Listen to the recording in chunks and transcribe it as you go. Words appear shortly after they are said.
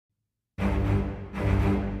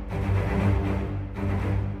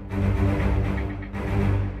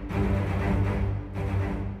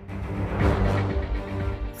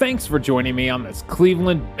Thanks for joining me on this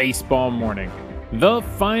Cleveland baseball morning. The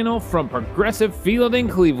final from Progressive Field in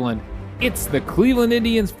Cleveland. It's the Cleveland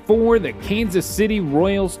Indians 4, the Kansas City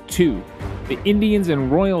Royals 2. The Indians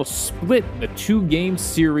and Royals split the two-game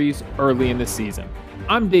series early in the season.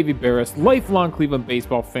 I'm Davey Barris, lifelong Cleveland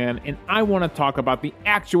baseball fan, and I want to talk about the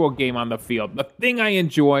actual game on the field, the thing I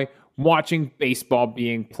enjoy watching baseball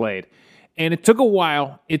being played. And it took a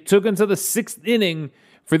while. It took until the sixth inning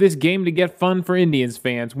for this game to get fun for Indians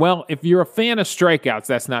fans. Well, if you're a fan of strikeouts,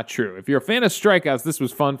 that's not true. If you're a fan of strikeouts, this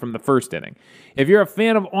was fun from the first inning. If you're a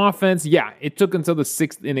fan of offense, yeah, it took until the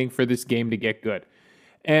sixth inning for this game to get good.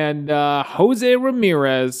 And Jose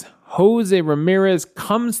Ramirez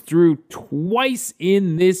comes through twice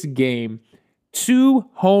in this game. Two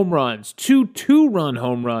two-run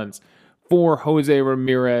home runs for Jose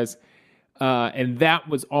Ramirez. And that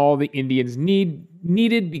was all the Indians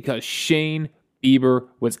needed because Shane Bieber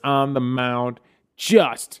was on the mound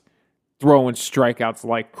just throwing strikeouts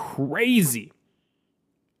like crazy.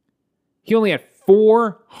 He only had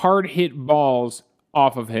 4 hard-hit balls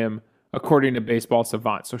off of him, according to Baseball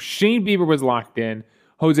Savant. So Shane Bieber was locked in.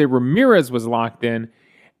 Jose Ramirez was locked in.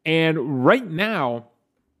 And right now,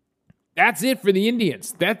 that's it for the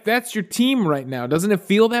Indians. That's your team right now. Doesn't it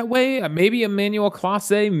feel that way? Maybe Emmanuel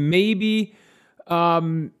Clase, maybe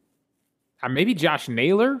Josh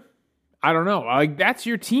Naylor. I don't know. That's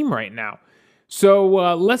your team right now. So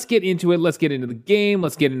let's get into it. Let's get into the game.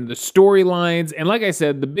 Let's get into the storylines. And like I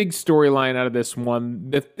said, the big storyline out of this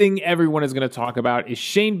one, the thing everyone is going to talk about is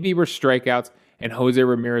Shane Bieber's strikeouts and Jose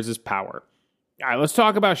Ramirez's power. All right, let's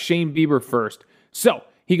talk about Shane Bieber first. So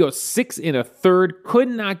he goes 6 1/3, could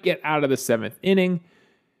not get out of the 7th inning.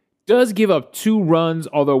 Does give up 2 runs,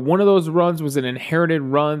 although one of those runs was an inherited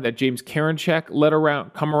run that James Karinchak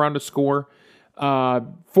come around to score.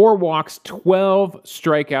 4 walks, 12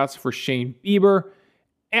 strikeouts for Shane Bieber.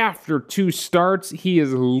 After 2 starts, he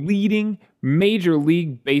is leading Major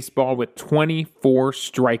League Baseball with 24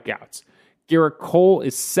 strikeouts. Garrett Cole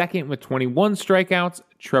is second with 21 strikeouts.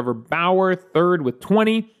 Trevor Bauer, third with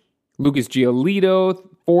 20. Lucas Giolito,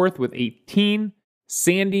 fourth with 18.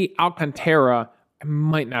 Sandy Alcantara, I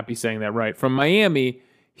might not be saying that right, from Miami,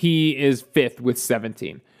 he is fifth with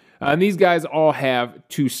 17. And these guys all have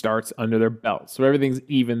 2 starts under their belt, so everything's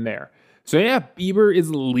even there. So yeah, Bieber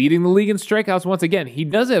is leading the league in strikeouts once again. He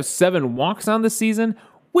does have 7 walks on the season,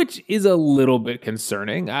 which is a little bit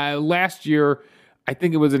concerning. Last year, I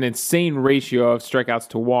think it was an insane ratio of strikeouts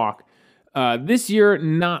to walk. This year,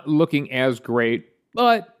 not looking as great,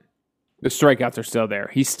 but the strikeouts are still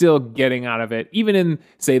there. He's still getting out of it, even in,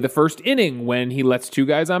 say, the first inning when he lets 2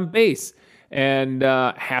 guys on base. And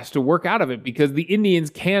has to work out of it because the Indians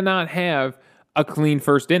cannot have a clean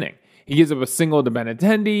first inning. He gives up a single to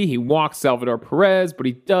Benintendi. He walks Salvador Perez, but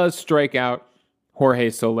he does strike out Jorge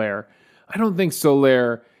Soler. I don't think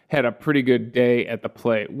Soler had a pretty good day at the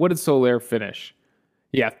plate. What did Soler finish?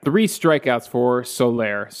 Yeah, 3 strikeouts for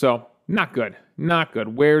Soler. So not good. Not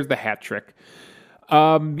good. Where's the hat trick?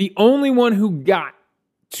 The only one who got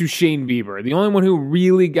to Shane Bieber. The only one who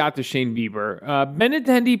really got to Shane Bieber.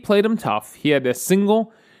 Benintendi played him tough. He had a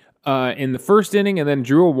single in the first inning and then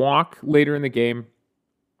drew a walk later in the game.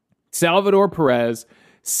 Salvador Perez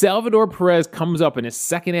comes up in his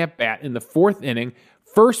second at-bat in the 4th inning.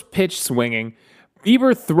 First pitch swinging.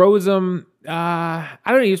 Bieber throws him, I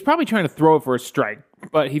don't know, he was probably trying to throw it for a strike,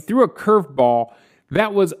 but he threw a curveball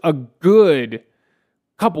that was a good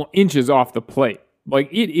couple inches off the plate.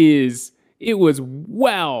 It was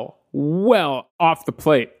well off the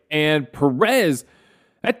plate. And Perez,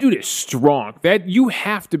 that dude is strong. That you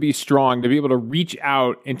have to be strong to be able to reach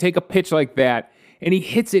out and take a pitch like that. And he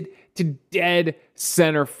hits it to dead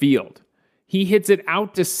center field. He hits it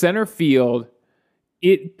out to center field.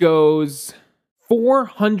 It goes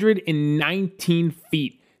 419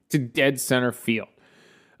 feet to dead center field.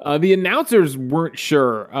 The announcers weren't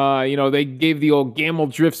sure. They gave the old Gamble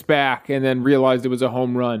drifts back and then realized it was a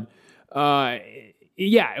home run.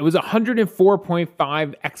 It was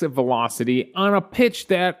 104.5 exit velocity on a pitch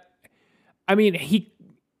that, I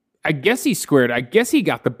guess he squared. I guess he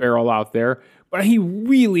got the barrel out there, but he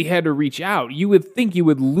really had to reach out. You would think you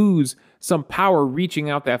would lose some power reaching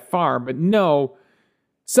out that far, but no.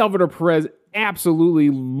 Salvador Perez absolutely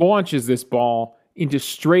launches this ball into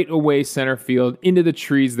straightaway center field, into the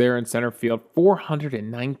trees there in center field,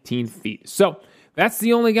 419 feet. So that's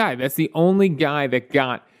the only guy. That's the only guy that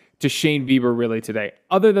got to Shane Bieber really today.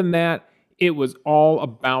 Other than that, it was all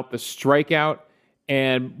about the strikeout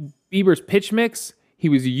and Bieber's pitch mix. He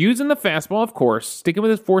was using the fastball, of course, sticking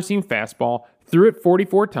with his 4-seam fastball, threw it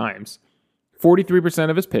 44 times,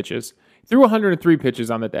 43% of his pitches, threw 103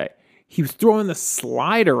 pitches on the day. he was throwing the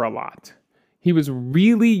slider a lot. He was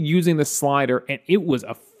really using the slider, and it was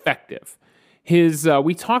effective.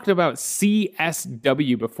 We talked about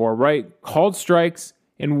CSW before, right? Called strikes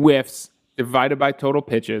and whiffs divided by total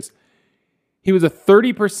pitches. He was a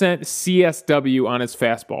 30% CSW on his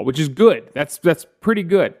fastball, which is good. That's pretty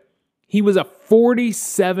good. He was a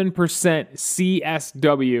 47%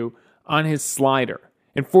 CSW on his slider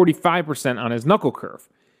and 45% on his knuckle curve.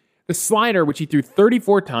 The slider, which he threw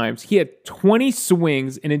 34 times, he had 20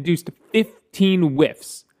 swings and induced 15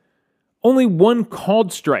 whiffs. Only one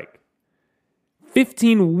called strike.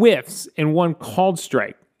 15 whiffs and one called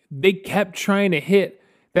strike. They kept trying to hit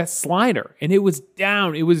that slider, and it was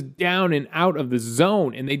down. It was down and out of the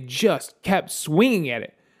zone, and they just kept swinging at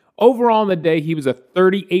it. Overall in the day, he was a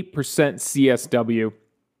 38% CSW.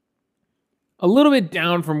 A little bit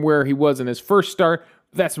down from where he was in his first start,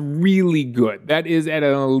 but that's really good. That is at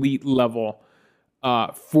an elite level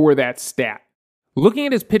for that stat. Looking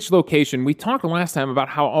at his pitch location, we talked last time about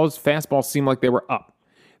how all his fastballs seemed like they were up.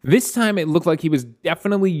 This time it looked like he was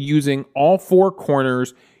definitely using all four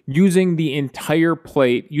corners, using the entire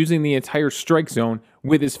plate, using the entire strike zone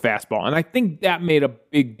with his fastball. And I think that made a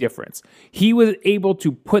big difference. He was able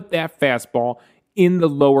to put that fastball in the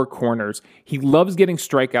lower corners. He loves getting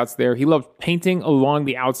strikeouts there. He loves painting along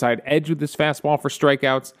the outside edge with his fastball for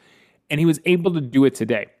strikeouts. And he was able to do it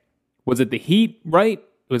today. Was it the heat, right?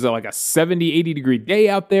 Was it like a 70, 80 degree day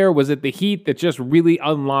out there? Was it the heat that just really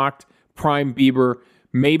unlocked Prime Bieber?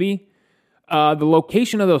 Maybe. The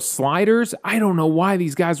location of those sliders, I don't know why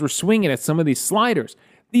these guys were swinging at some of these sliders.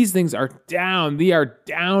 These things are down. They are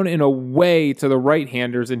down and away to the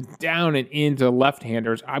right-handers and down and into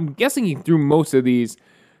left-handers. I'm guessing he threw most of these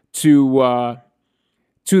to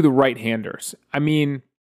the right-handers. I mean,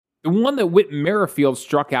 the one that Whit Merrifield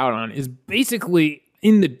struck out on is basically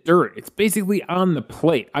in the dirt. It's basically on the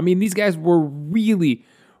plate. I mean, these guys were really,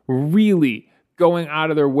 really going out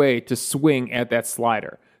of their way to swing at that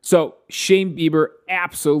slider. So Shane Bieber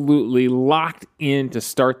absolutely locked in to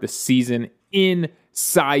start the season in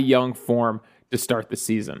Cy Young form to start the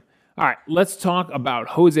season. All right, let's talk about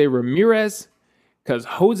Jose Ramirez, because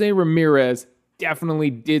Jose Ramirez definitely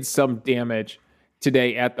did some damage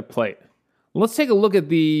today at the plate. Let's take a look at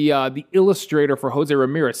the illustrator for Jose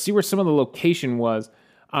Ramirez, see where some of the location was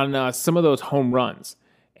on some of those home runs.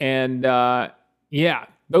 And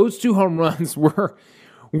those two home runs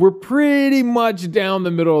were pretty much down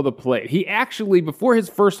the middle of the plate. He actually, before his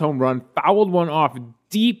first home run, fouled one off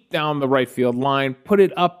deep down the right field line, put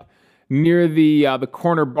it up near the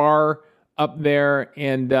corner bar up there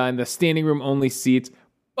and in the standing room only seats.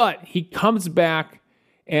 But he comes back,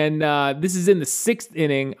 and this is in the sixth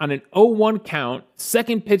inning on an 0-1 count,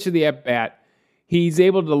 second pitch of the at-bat. He's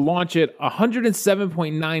able to launch it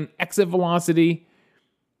 107.9 exit velocity.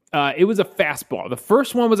 It was a fastball. The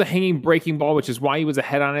first one was a hanging breaking ball, which is why he was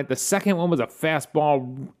ahead on it. The second one was a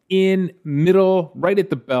fastball in middle, right at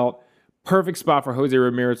the belt. Perfect spot for Jose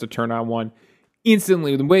Ramirez to turn on one.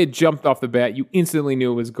 Instantly, the way it jumped off the bat, you instantly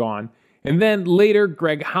knew it was gone. And then later,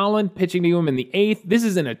 Greg Holland pitching to him in the eighth. This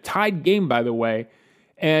is in a tied game, by the way.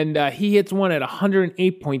 And he hits one at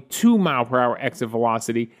 108.2 mile per hour exit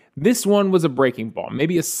velocity. This one was a breaking ball,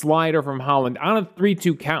 maybe a slider from Holland on a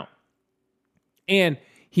 3-2 count. And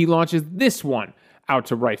he launches this one out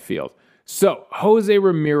to right field. So Jose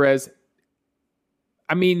Ramirez,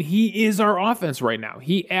 I mean, he is our offense right now.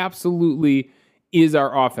 He absolutely is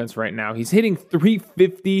our offense right now. He's hitting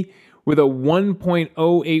 350 with a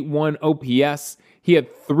 1.081 OPS. He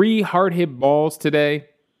had 3 hard hit balls today.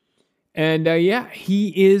 And he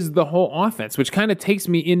is the whole offense, which kind of takes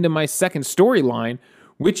me into my second storyline,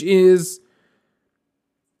 which is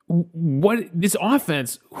what this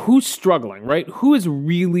offense, who's struggling, right? Who is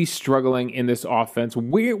really struggling in this offense?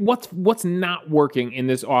 What's not working in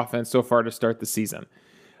this offense so far to start the season?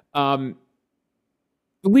 The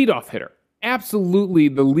leadoff hitter. Absolutely,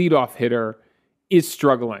 the leadoff hitter is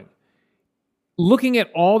struggling. Looking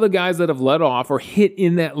at all the guys that have led off or hit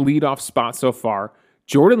in that leadoff spot so far,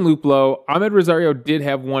 Jordan Luplow, Ahmed Rosario did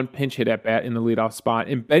have one pinch hit at bat in the leadoff spot,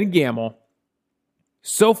 and Ben Gamel,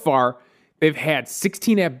 so far, they've had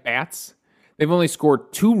 16 at-bats. They've only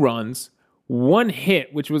scored 2 runs, 1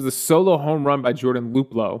 hit, which was a solo home run by Jordan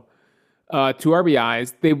Luplow, 2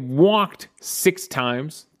 RBIs. They've walked 6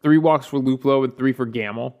 times, 3 walks for Luplow and 3 for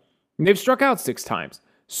Gamel. And they've struck out 6 times.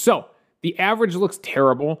 So the average looks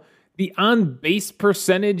terrible. The on-base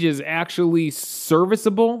percentage is actually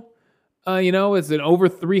serviceable. It's an over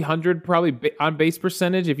 300 probably on-base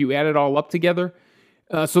percentage if you add it all up together.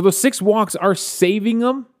 So those 6 walks are saving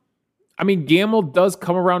them. I mean, Gamel does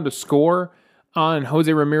come around to score on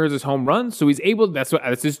Jose Ramirez's home run. So he's able, that's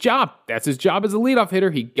his job. That's his job as a leadoff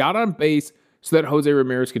hitter. He got on base so that Jose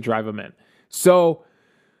Ramirez could drive him in. So,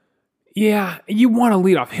 yeah, you want a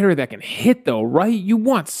leadoff hitter that can hit, though, right? You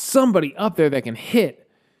want somebody up there that can hit.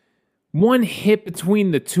 One hit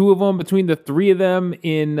between the two of them, between the three of them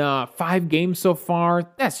in 5 games so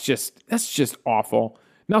far. That's just awful.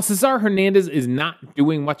 Now, Cesar Hernandez is not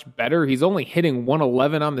doing much better. He's only hitting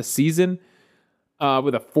 111 on the season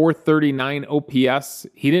with a 439 OPS.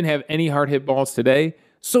 He didn't have any hard hit balls today.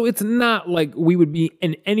 So it's not like we would be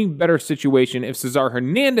in any better situation if Cesar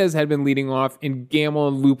Hernandez had been leading off and Gamel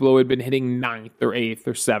and Luplow had been hitting 9th or 8th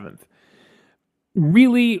or 7th.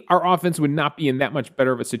 Really, our offense would not be in that much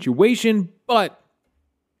better of a situation, but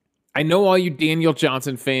I know all you Daniel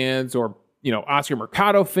Johnson fans or Oscar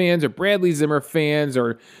Mercado fans or Bradley Zimmer fans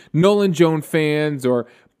or Nolan Jones fans or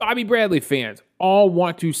Bobby Bradley fans all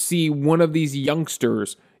want to see one of these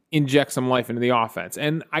youngsters inject some life into the offense.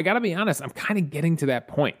 And I got to be honest, I'm kind of getting to that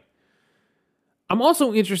point. I'm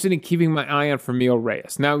also interested in keeping my eye on Franmil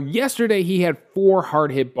Reyes. Now, yesterday he had 4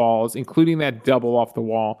 hard hit balls, including that double off the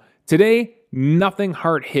wall. Today, nothing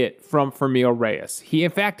hard hit from Franmil Reyes.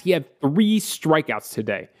 In fact, he had 3 strikeouts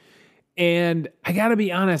today. And I got to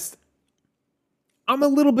be honest, I'm a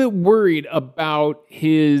little bit worried about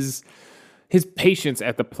his patience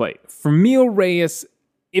at the plate. Franmil Reyes,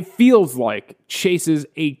 it feels like, chases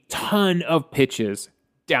a ton of pitches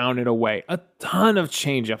down and away, a ton of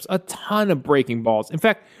changeups, a ton of breaking balls. In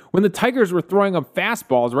fact, when the Tigers were throwing him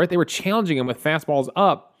fastballs, right, they were challenging him with fastballs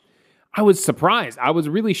up, I was surprised. I was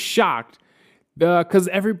really shocked because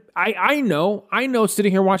I know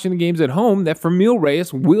sitting here watching the games at home that Franmil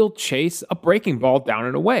Reyes will chase a breaking ball down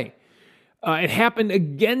and away. It happened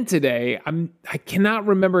again today. I cannot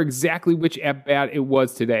remember exactly which at-bat it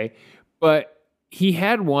was today, but he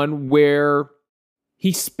had one where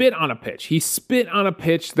he spit on a pitch. He spit on a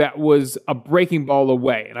pitch that was a breaking ball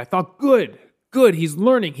away. And I thought, good, he's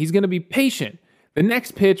learning. He's going to be patient. The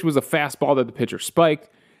next pitch was a fastball that the pitcher spiked.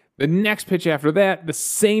 The next pitch after that, the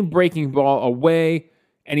same breaking ball away,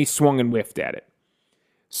 and he swung and whiffed at it.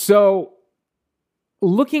 So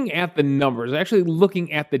looking at the numbers, actually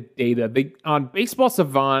looking at the data, on Baseball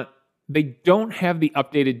Savant, they don't have the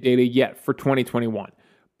updated data yet for 2021.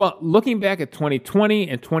 But looking back at 2020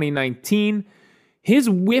 and 2019, his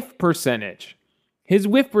whiff percentage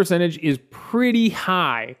is pretty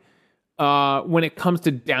high when it comes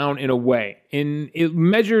to down and away. And it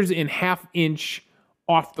measures in half-inch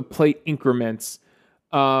off the plate increments.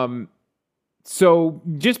 So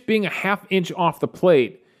just being a half-inch off the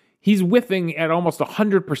plate, he's whiffing at almost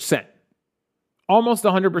 100%. Almost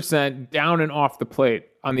 100% down and off the plate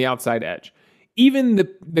on the outside edge. Even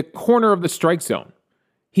the corner of the strike zone,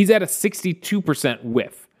 he's at a 62%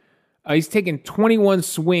 whiff. He's taken 21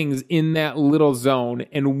 swings in that little zone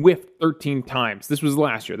and whiffed 13 times. This was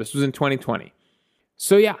last year. This was in 2020.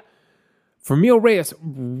 So yeah, Franmil Reyes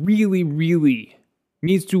really, really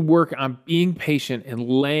needs to work on being patient and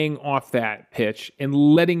laying off that pitch and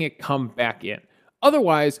letting it come back in.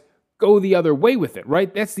 Otherwise, go the other way with it,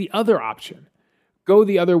 right? That's the other option. Go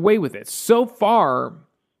the other way with it. So far,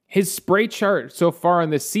 his spray chart so far in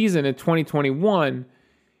this season in 2021,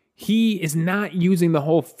 he is not using the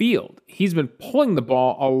whole field. He's been pulling the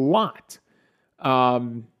ball a lot.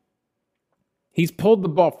 He's pulled the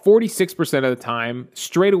ball 46% of the time,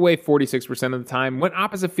 straight away 46% of the time, went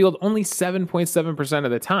opposite field only 7.7%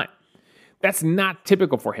 of the time. That's not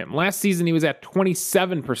typical for him. Last season, he was at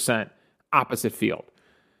 27% opposite field.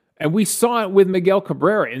 And we saw it with Miguel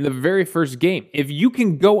Cabrera in the very first game. If you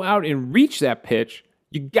can go out and reach that pitch,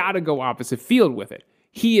 you got to go opposite field with it.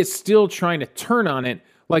 He is still trying to turn on it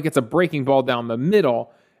like it's a breaking ball down the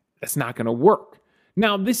middle. That's not going to work.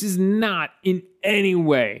 Now, this is not in any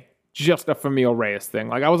way just a Franmil Reyes thing.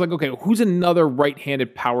 Like, I was like, okay, who's another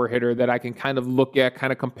right-handed power hitter that I can kind of look at,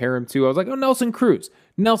 kind of compare him to? I was like, Nelson Cruz.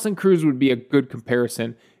 Nelson Cruz would be a good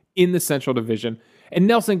comparison in the Central Division. And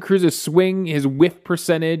Nelson Cruz's swing, his whiff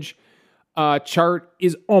percentage chart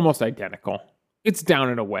is almost identical. It's down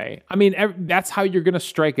and away. I mean, that's how you're going to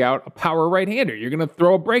strike out a power right-hander. You're going to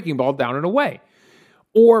throw a breaking ball down and away.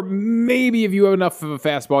 Or maybe if you have enough of a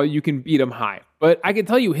fastball, you can beat him high. But I can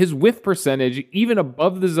tell you his whiff percentage, even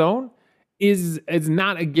above the zone, is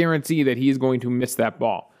not a guarantee that he is going to miss that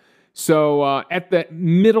ball. So at the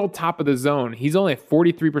middle top of the zone, he's only at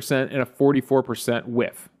 43% and a 44%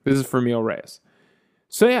 whiff. This is Franmil Reyes.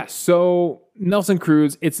 So yeah, so Nelson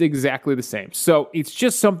Cruz, it's exactly the same. So it's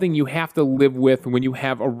just something you have to live with when you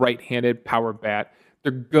have a right-handed power bat.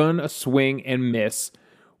 They're gonna swing and miss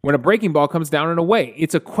when a breaking ball comes down and away.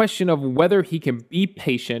 It's a question of whether he can be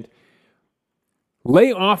patient.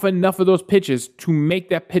 Lay off enough of those pitches to make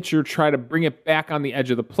that pitcher try to bring it back on the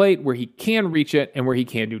edge of the plate where he can reach it and where he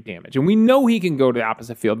can do damage. And we know he can go to the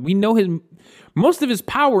opposite field. We know most of his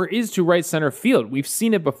power is to right center field. We've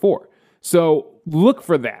seen it before. So look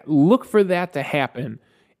for that. Look for that to happen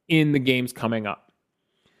in the games coming up.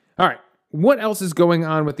 All right. What else is going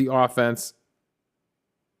on with the offense?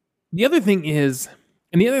 The other thing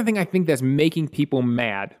I think that's making people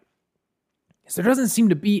mad is there doesn't seem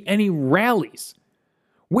to be any rallies.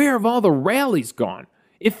 Where have all the rallies gone?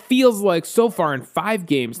 It feels like so far in 5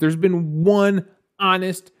 games, there's been one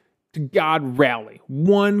honest to God rally,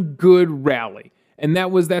 one good rally. And that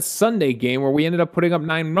was that Sunday game where we ended up putting up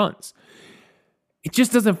 9 runs. It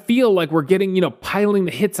just doesn't feel like we're getting, piling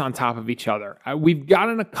the hits on top of each other. We've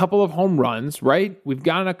gotten a couple of home runs, right? We've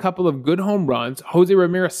gotten a couple of good home runs. Jose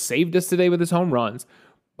Ramirez saved us today with his home runs.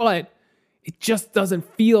 But it just doesn't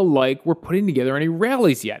feel like we're putting together any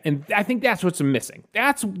rallies yet. And I think that's what's missing.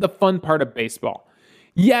 That's the fun part of baseball.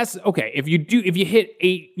 Yes, okay, if you hit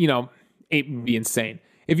 8, 8 would be insane.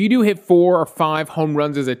 If you do hit 4 or 5 home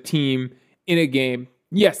runs as a team in a game,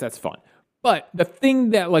 yes, that's fun. But the thing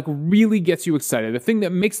that really gets you excited, the thing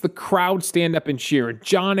that makes the crowd stand up and cheer, and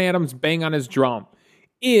John Adams bang on his drum,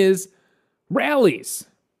 is rallies.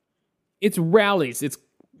 It's rallies. It's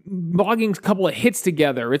logging a couple of hits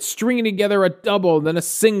together. It's stringing together a double, then a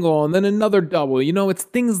single, and then another double. It's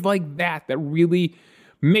things like that that really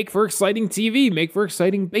make for exciting TV, make for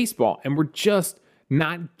exciting baseball. And we're just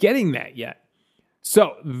not getting that yet.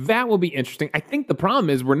 So that will be interesting. I think the problem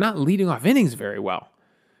is we're not leading off innings very well.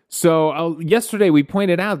 So yesterday we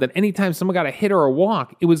pointed out that anytime someone got a hit or a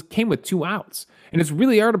walk, it came with 2 outs. And it's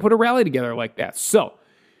really hard to put a rally together like that. So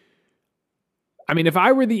if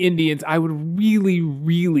I were the Indians, I would really,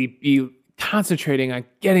 really be concentrating on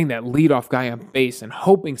getting that leadoff guy on base and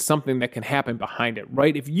hoping something that can happen behind it,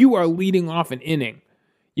 right? If you are leading off an inning,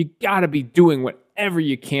 you got to be doing whatever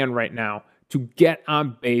you can right now to get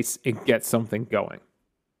on base and get something going.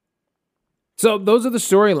 So those are the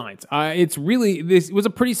storylines. It was a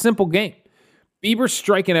pretty simple game. Bieber's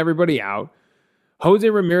striking everybody out. Jose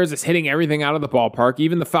Ramirez is hitting everything out of the ballpark.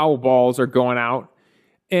 Even the foul balls are going out.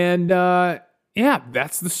 And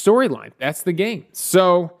that's the storyline. That's the game.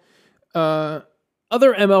 So other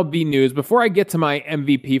MLB news, before I get to my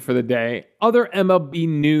MVP for the day, other MLB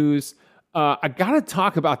news, I got to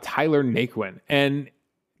talk about Tyler Naquin. And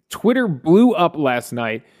Twitter blew up last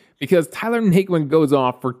night because Tyler Naquin goes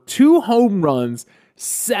off for 2 home runs,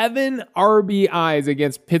 7 RBIs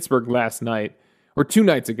against Pittsburgh last night, or 2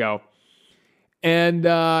 nights ago. And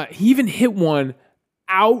he even hit one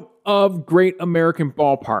out of Great American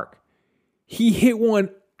Ballpark. He hit one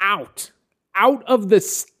out of the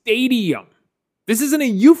stadium. This isn't a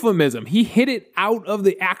euphemism. He hit it out of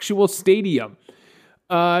the actual stadium.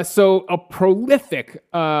 So a prolific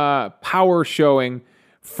power showing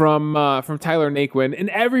from Tyler Naquin, and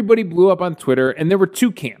everybody blew up on Twitter. And there were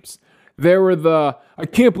 2 camps. There were I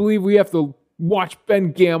can't believe we have to watch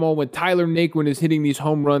Ben Gamel when Tyler Naquin is hitting these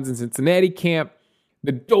home runs in Cincinnati camp.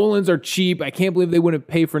 The Dolans are cheap. I can't believe they wouldn't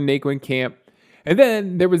pay for Naquin camp. And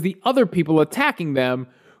then there was the other people attacking them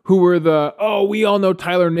who were we all know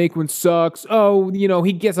Tyler Naquin sucks.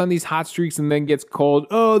 He gets on these hot streaks and then gets cold.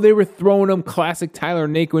 They were throwing him classic Tyler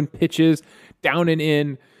Naquin pitches down and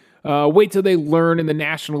in. Wait till they learn in the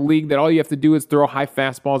National League that all you have to do is throw high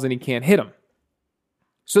fastballs and he can't hit them.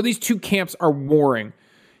 So these 2 camps are warring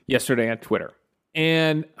yesterday on Twitter.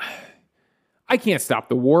 And I can't stop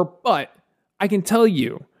the war, but I can tell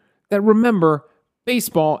you that, remember,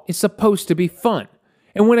 baseball is supposed to be fun.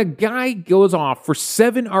 And when a guy goes off for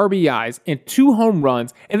 7 RBIs and 2 home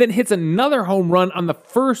runs and then hits another home run on the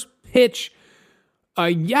first pitch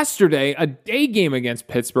yesterday, a day game against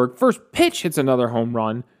Pittsburgh, first pitch hits another home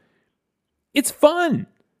run, it's fun.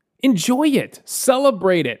 Enjoy it.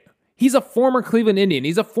 Celebrate it. He's a former Cleveland Indian.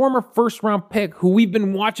 He's a former first-round pick who we've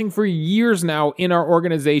been watching for years now in our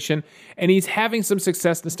organization, and he's having some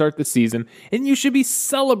success to start the season, and you should be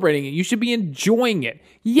celebrating it. You should be enjoying it.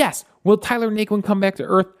 Yes, will Tyler Naquin come back to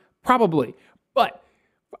earth? Probably. But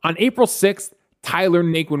on April 6th, Tyler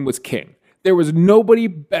Naquin was king. There was nobody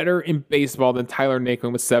better in baseball than Tyler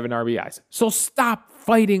Naquin with 7 RBIs. So stop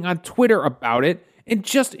fighting on Twitter about it and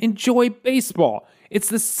just enjoy baseball. It's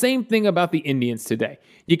the same thing about the Indians today.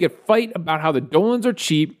 You can fight about how the Dolans are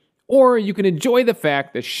cheap, or you can enjoy the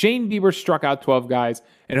fact that Shane Bieber struck out 12 guys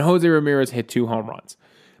and Jose Ramirez hit 2 home runs.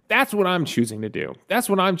 That's what I'm choosing to do. That's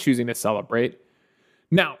what I'm choosing to celebrate.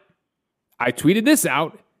 Now, I tweeted this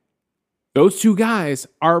out. Those 2 guys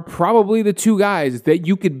are probably the 2 guys that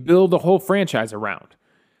you could build a whole franchise around.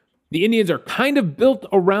 The Indians are kind of built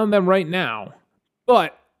around them right now,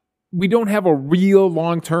 but we don't have a real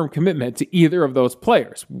long-term commitment to either of those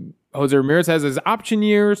players. Jose Ramirez has his option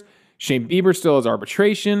years. Shane Bieber still has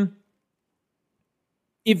arbitration.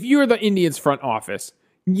 If you're the Indians front office,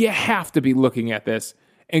 you have to be looking at this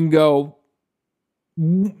and go,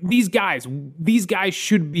 these guys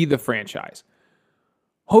should be the franchise.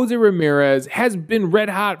 Jose Ramirez has been red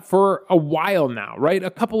hot for a while now, right? A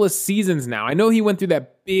couple of seasons now. I know he went through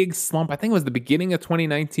that big slump. I think it was the beginning of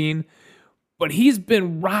 2019. But he's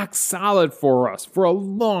been rock solid for us for a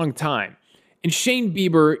long time. And Shane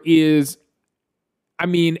Bieber is,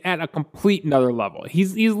 at a complete another level.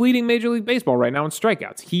 He's leading Major League Baseball right now in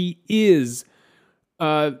strikeouts. He is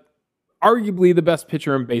arguably the best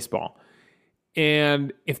pitcher in baseball.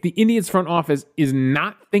 And if the Indians front office is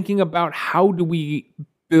not thinking about how do we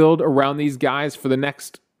build around these guys for the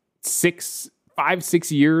next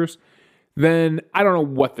 5-6 years, then I don't know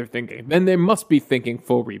what they're thinking. Then they must be thinking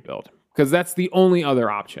full rebuild, because that's the only other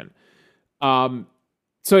option. So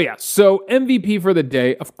MVP for the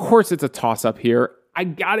day, of course it's a toss-up here. I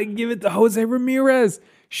gotta give it to Jose Ramirez.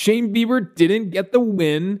 Shane Bieber didn't get the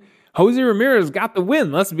win. Jose Ramirez got the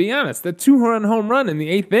win, let's be honest. The 2-run home run in the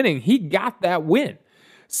 8th inning, he got that win.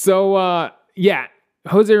 So,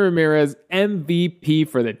 Jose Ramirez, MVP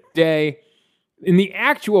for the day. In the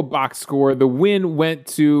actual box score, the win went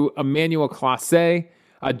to Emmanuel Clase.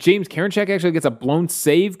 James Karinchak actually gets a blown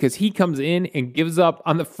save because he comes in and gives up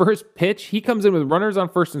on the first pitch. He comes in with runners on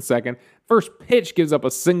first and second. First pitch gives up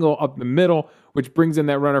a single up the middle, which brings in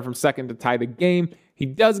that runner from second to tie the game. He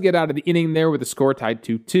does get out of the inning there with the score tied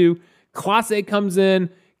 2-2. Clase comes in,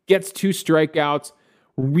 gets 2 strikeouts.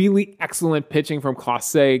 Really excellent pitching from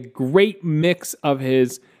Clase. Great mix of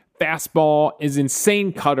his fastball, his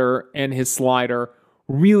insane cutter, and his slider.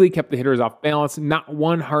 Really kept the hitters off balance. Not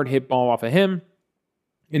one hard hit ball off of him.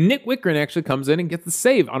 And Nick Wickren actually comes in and gets the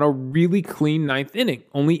save on a really clean 9th inning.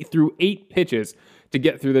 Only threw 8 pitches to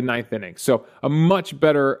get through the 9th inning. So a much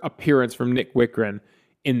better appearance from Nick Wickren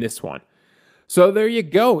in this one. So there you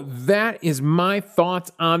go. That is my thoughts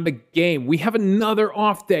on the game. We have another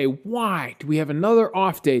off day. Why do we have another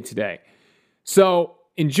off day today? So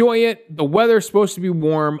enjoy it. The weather's supposed to be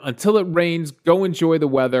warm. Until it rains, go enjoy the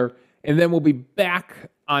weather. And then we'll be back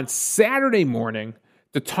on Saturday morning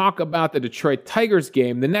to talk about the Detroit Tigers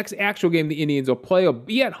game. The next actual game the Indians will play will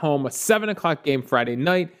be at home, a 7 o'clock game Friday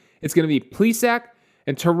night. It's going to be Plesac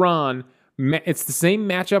and Tehran. It's the same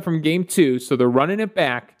matchup from game 2, so they're running it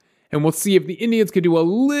back. And we'll see if the Indians could do a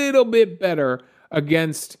little bit better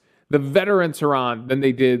against the veteran Tehran than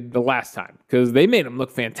they did the last time, because they made them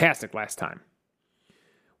look fantastic last time.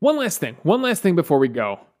 One last thing before we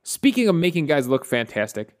go. Speaking of making guys look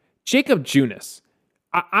fantastic, Jakob Junis.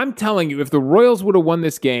 I'm telling you, if the Royals would have won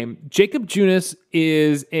this game, Jakob Junis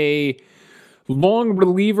is a long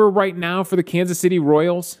reliever right now for the Kansas City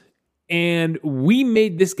Royals, and we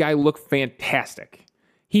made this guy look fantastic.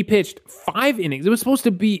 He pitched 5 innings. It was supposed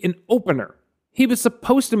to be an opener. He was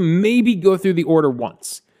supposed to maybe go through the order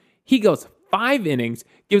once. He goes 5 innings,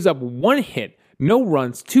 gives up 1 hit, no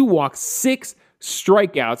runs, 2 walks, 6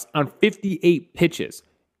 strikeouts on 58 pitches.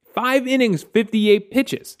 5 innings, 58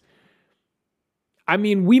 pitches.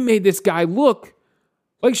 We made this guy look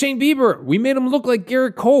like Shane Bieber. We made him look like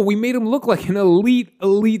Garrett Cole. We made him look like an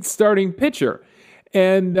elite starting pitcher.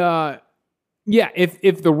 And,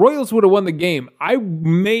 if the Royals would have won the game, I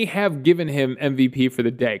may have given him MVP for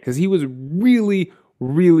the day because he was really,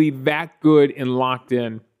 really that good and locked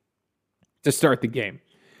in to start the game.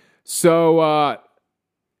 So,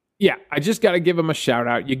 I just got to give him a shout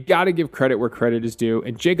out. You got to give credit where credit is due.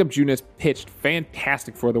 And Jakob Junis pitched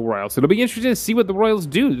fantastic for the Royals. So it'll be interesting to see what the Royals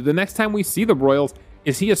do. The next time we see the Royals,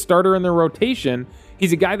 is he a starter in their rotation?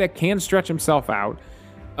 He's a guy that can stretch himself out.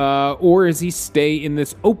 Or is he stay in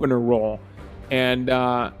this opener role? And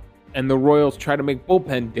the Royals try to make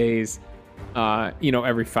bullpen days,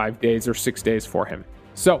 every 5 days or 6 days for him.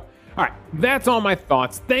 So, all right, that's all my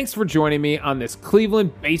thoughts. Thanks for joining me on this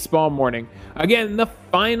Cleveland baseball morning. Again, the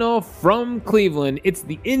final from Cleveland. It's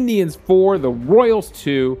the Indians 4, the Royals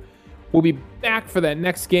 2. We'll be back for that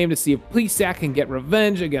next game to see if Plesac can get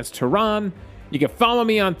revenge against Tehran. You can follow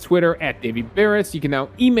me on Twitter at Davey Barris. You can now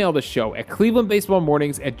email the show at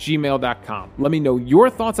clevelandbaseballmornings@gmail.com. Let me know your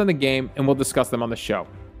thoughts on the game, and we'll discuss them on the show.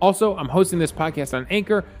 Also, I'm hosting this podcast on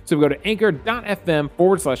Anchor, so go to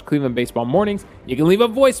anchor.fm/Cleveland Baseball Mornings. You can leave a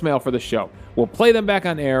voicemail for the show. We'll play them back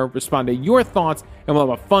on air, respond to your thoughts, and we'll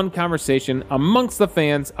have a fun conversation amongst the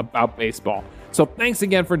fans about baseball. So thanks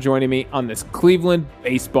again for joining me on this Cleveland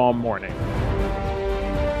baseball morning.